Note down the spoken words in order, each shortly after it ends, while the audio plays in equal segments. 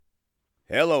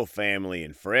Hello, family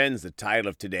and friends. The title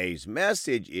of today's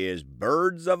message is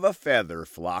Birds of a Feather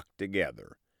Flock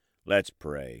Together. Let's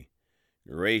pray.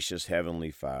 Gracious Heavenly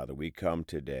Father, we come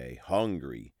today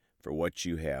hungry for what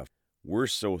you have. We're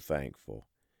so thankful.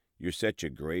 You're such a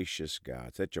gracious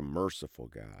God, such a merciful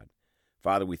God.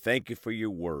 Father, we thank you for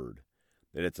your word,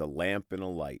 that it's a lamp and a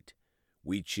light.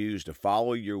 We choose to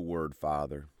follow your word,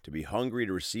 Father, to be hungry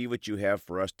to receive what you have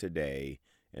for us today,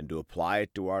 and to apply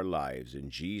it to our lives. In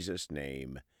Jesus'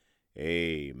 name,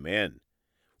 amen.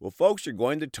 Well, folks, are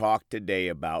going to talk today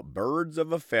about birds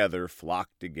of a feather flock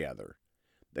together.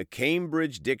 The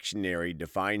Cambridge Dictionary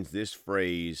defines this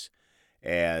phrase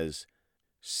as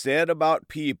said about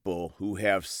people who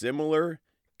have similar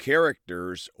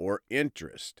characters or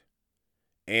interest,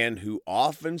 and who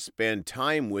often spend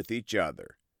time with each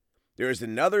other. There is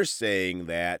another saying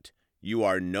that you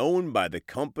are known by the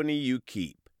company you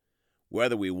keep.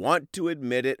 Whether we want to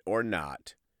admit it or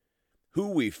not,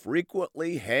 who we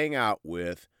frequently hang out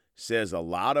with says a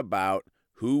lot about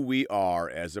who we are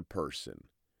as a person.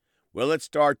 Well, let's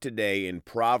start today in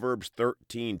Proverbs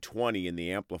 13:20 in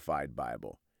the Amplified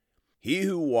Bible. He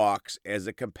who walks as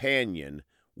a companion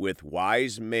with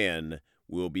wise men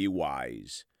will be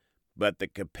wise, but the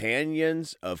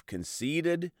companions of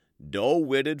conceited,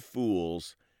 dull-witted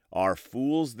fools are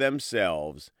fools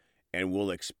themselves and will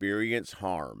experience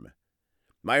harm.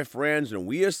 My friends, when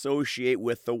we associate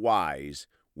with the wise,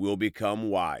 we'll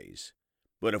become wise.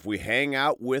 But if we hang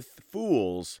out with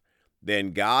fools,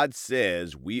 then God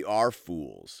says we are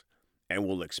fools and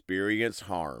will experience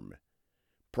harm.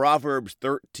 Proverbs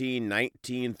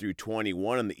 13:19 through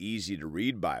 21 in the Easy to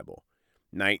Read Bible.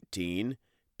 19,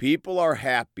 people are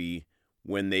happy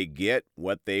when they get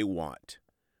what they want,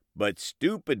 but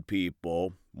stupid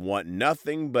people want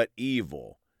nothing but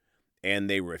evil, and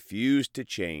they refuse to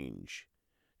change.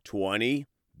 20,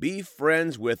 be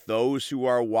friends with those who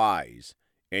are wise,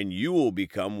 and you will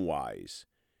become wise.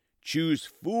 Choose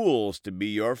fools to be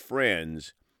your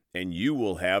friends, and you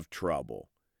will have trouble.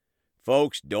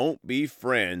 Folks, don't be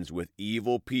friends with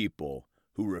evil people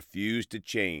who refuse to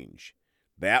change.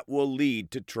 That will lead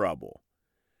to trouble.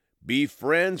 Be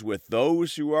friends with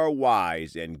those who are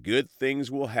wise, and good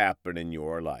things will happen in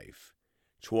your life.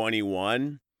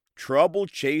 21, trouble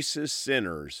chases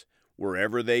sinners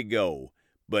wherever they go,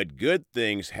 but good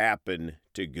things happen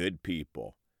to good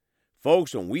people.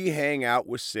 Folks, when we hang out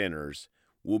with sinners,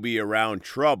 we'll be around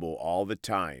trouble all the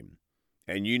time.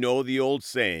 And you know the old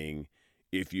saying,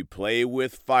 if you play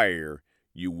with fire,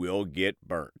 you will get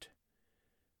burnt.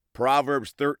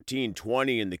 Proverbs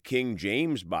 13:20 in the King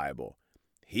James Bible.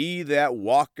 He that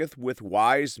walketh with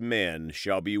wise men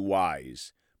shall be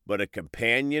wise, but a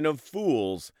companion of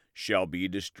fools shall be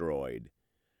destroyed.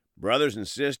 Brothers and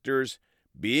sisters,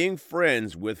 being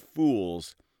friends with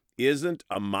fools isn't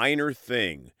a minor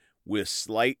thing with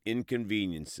slight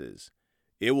inconveniences.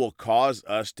 It will cause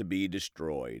us to be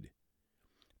destroyed.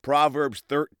 Proverbs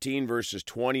 13 verses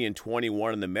 20 and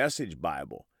 21 in the Message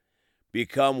Bible.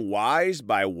 Become wise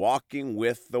by walking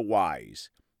with the wise.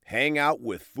 Hang out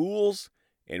with fools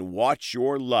and watch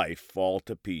your life fall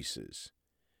to pieces.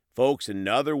 Folks,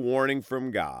 another warning from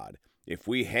God. If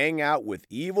we hang out with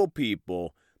evil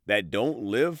people that don't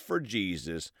live for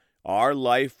Jesus, our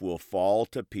life will fall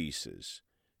to pieces.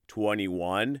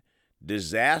 21,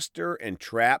 disaster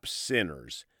entraps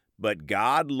sinners, but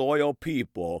God-loyal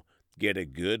people get a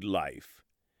good life.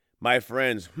 My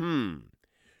friends,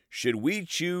 should we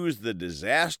choose the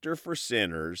disaster for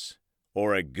sinners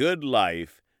or a good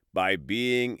life by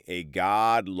being a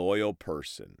God-loyal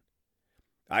person?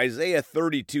 Isaiah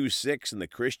 32:6 in the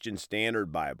Christian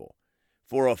Standard Bible.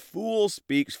 For a fool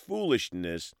speaks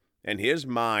foolishness, and his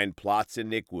mind plots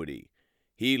iniquity.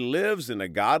 He lives in a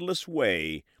godless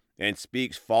way and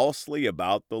speaks falsely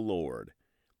about the Lord.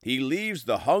 He leaves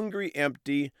the hungry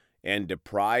empty and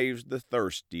deprives the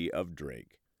thirsty of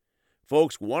drink.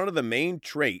 Folks, one of the main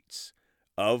traits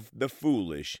of the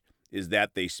foolish is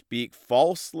that they speak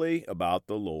falsely about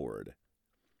the Lord.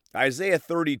 Isaiah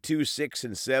 32:6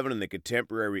 and 7 in the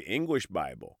Contemporary English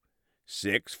Bible.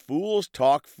 6, fools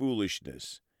talk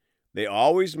foolishness. They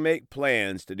always make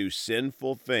plans to do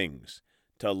sinful things,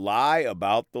 to lie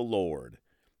about the Lord,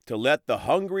 to let the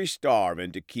hungry starve,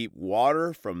 and to keep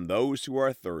water from those who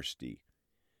are thirsty.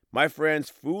 My friends,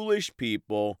 foolish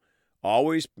people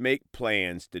always make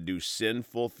plans to do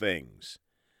sinful things.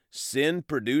 Sin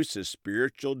produces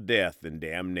spiritual death and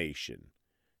damnation.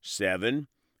 7,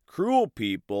 cruel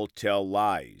people tell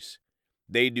lies.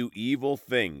 They do evil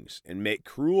things and make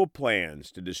cruel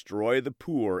plans to destroy the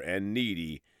poor and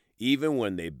needy, even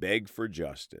when they beg for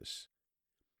justice.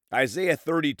 Isaiah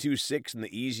 32:6 in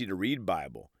the Easy to Read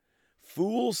Bible.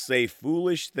 Fools say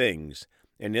foolish things,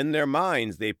 and in their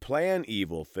minds they plan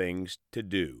evil things to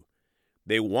do.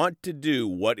 They want to do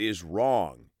what is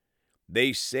wrong.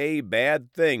 They say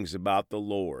bad things about the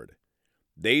Lord.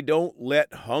 They don't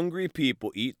let hungry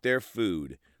people eat their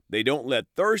food. They don't let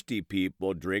thirsty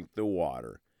people drink the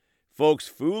water. Folks,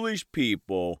 foolish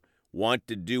people want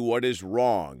to do what is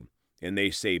wrong, and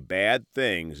they say bad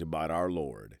things about our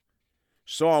Lord.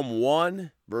 Psalm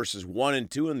 1, verses 1 and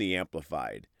 2 in the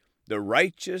Amplified. The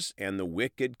righteous and the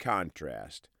wicked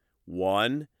contrast.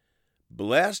 1.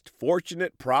 Blessed,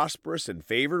 fortunate, prosperous, and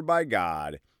favored by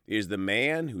God is the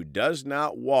man who does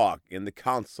not walk in the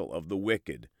counsel of the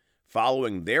wicked,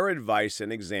 following their advice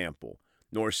and example,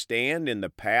 nor stand in the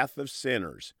path of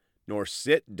sinners, nor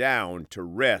sit down to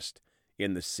rest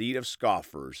in the seat of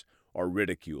scoffers or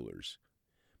ridiculers.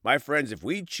 My friends, if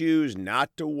we choose not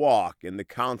to walk in the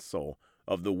counsel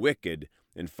of the wicked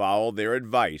and follow their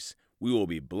advice, we will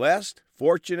be blessed,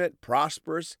 fortunate,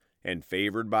 prosperous, and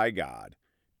favored by God.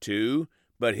 2.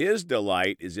 But his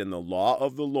delight is in the law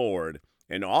of the Lord,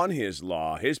 and on his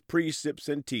law, his precepts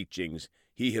and teachings,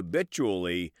 he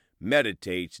habitually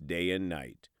meditates day and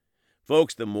night.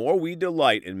 Folks, the more we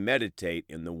delight and meditate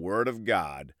in the Word of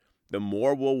God, the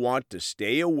more we'll want to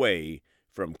stay away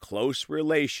from close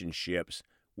relationships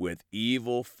with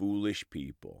evil, foolish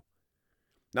people.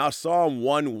 Now, Psalm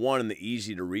 1:1 in the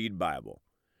easy-to-read Bible.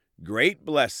 Great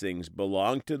blessings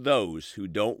belong to those who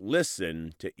don't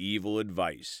listen to evil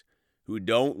advice, who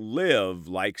don't live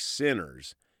like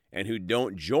sinners, and who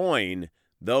don't join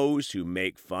those who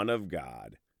make fun of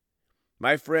God.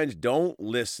 My friends, don't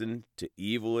listen to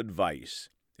evil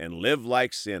advice and live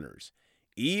like sinners,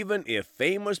 even if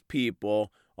famous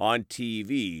people on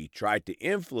TV try to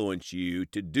influence you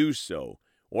to do so,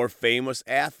 or famous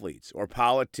athletes, or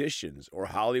politicians, or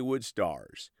Hollywood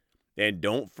stars. And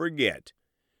don't forget,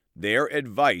 their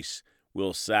advice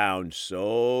will sound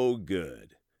so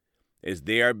good, as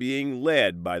they are being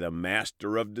led by the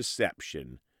master of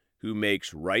deception, who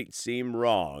makes right seem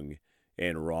wrong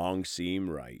and wrong seem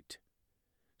right.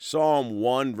 Psalm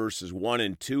 1, verses 1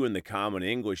 and 2 in the Common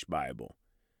English Bible.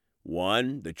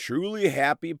 1. The truly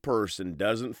happy person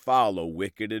doesn't follow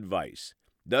wicked advice,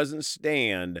 doesn't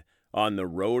stand on the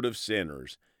road of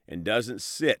sinners, and doesn't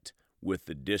sit with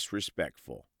the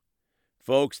disrespectful.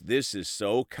 Folks, this is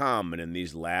so common in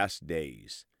these last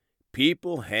days.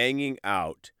 People hanging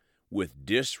out with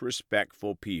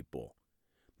disrespectful people.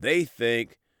 They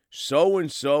think,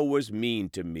 so-and-so was mean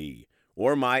to me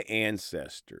or my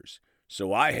ancestors,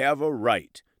 so I have a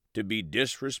right to be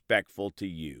disrespectful to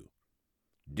you.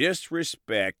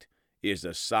 Disrespect is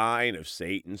a sign of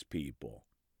Satan's people.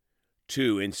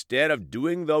 2. Instead of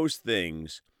doing those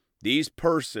things, these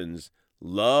persons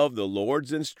love the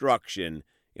Lord's instruction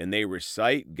and they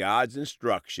recite God's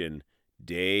instruction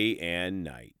day and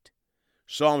night.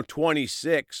 Psalm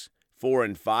 26, 4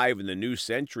 and 5 in the New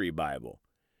Century Bible.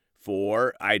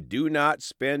 For I do not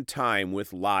spend time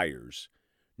with liars,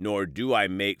 nor do I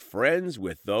make friends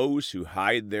with those who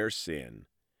hide their sin.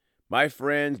 My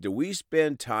friends, do we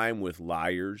spend time with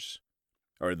liars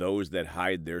or those that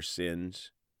hide their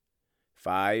sins?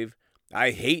 5.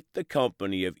 I hate the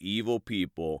company of evil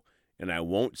people, and I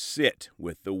won't sit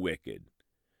with the wicked.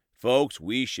 Folks,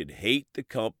 we should hate the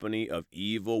company of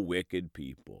evil, wicked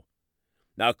people.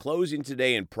 Now, closing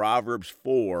today in Proverbs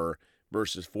 4,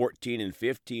 verses 14 and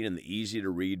 15 in the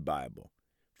easy-to-read Bible.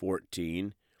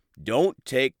 14. Don't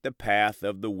take the path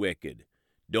of the wicked.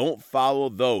 Don't follow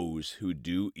those who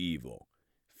do evil.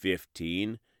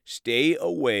 15. Stay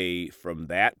away from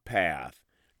that path.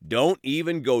 Don't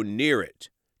even go near it.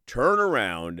 Turn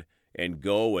around and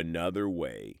go another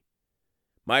way.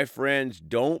 My friends,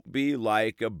 don't be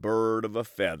like a bird of a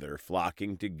feather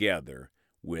flocking together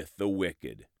with the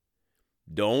wicked.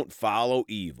 Don't follow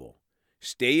evil.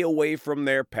 Stay away from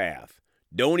their path.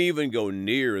 Don't even go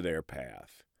near their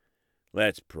path.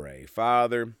 Let's pray.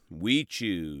 Father, we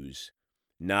choose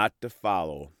not to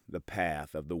follow the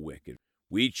path of the wicked.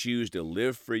 We choose to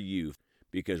live for you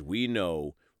because we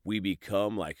know we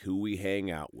become like who we hang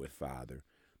out with, Father.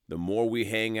 The more we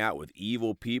hang out with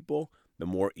evil people, the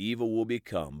more evil we'll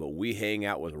become. But we hang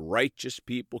out with righteous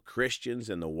people, Christians,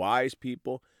 and the wise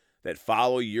people that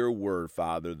follow your word,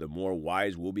 Father, the more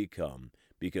wise we'll become,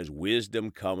 because wisdom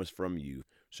comes from you.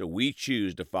 So we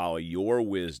choose to follow your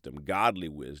wisdom, godly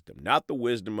wisdom, not the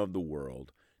wisdom of the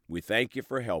world. We thank you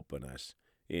for helping us.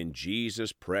 In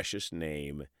Jesus' precious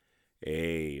name,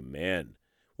 amen.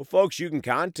 Well, folks, you can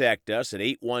contact us at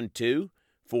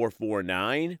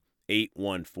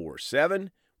 812-449-8147.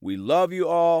 We love you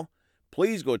all.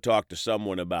 Please go talk to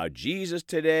someone about Jesus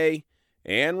today.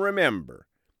 And remember,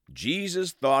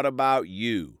 Jesus thought about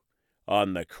you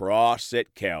on the cross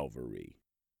at Calvary.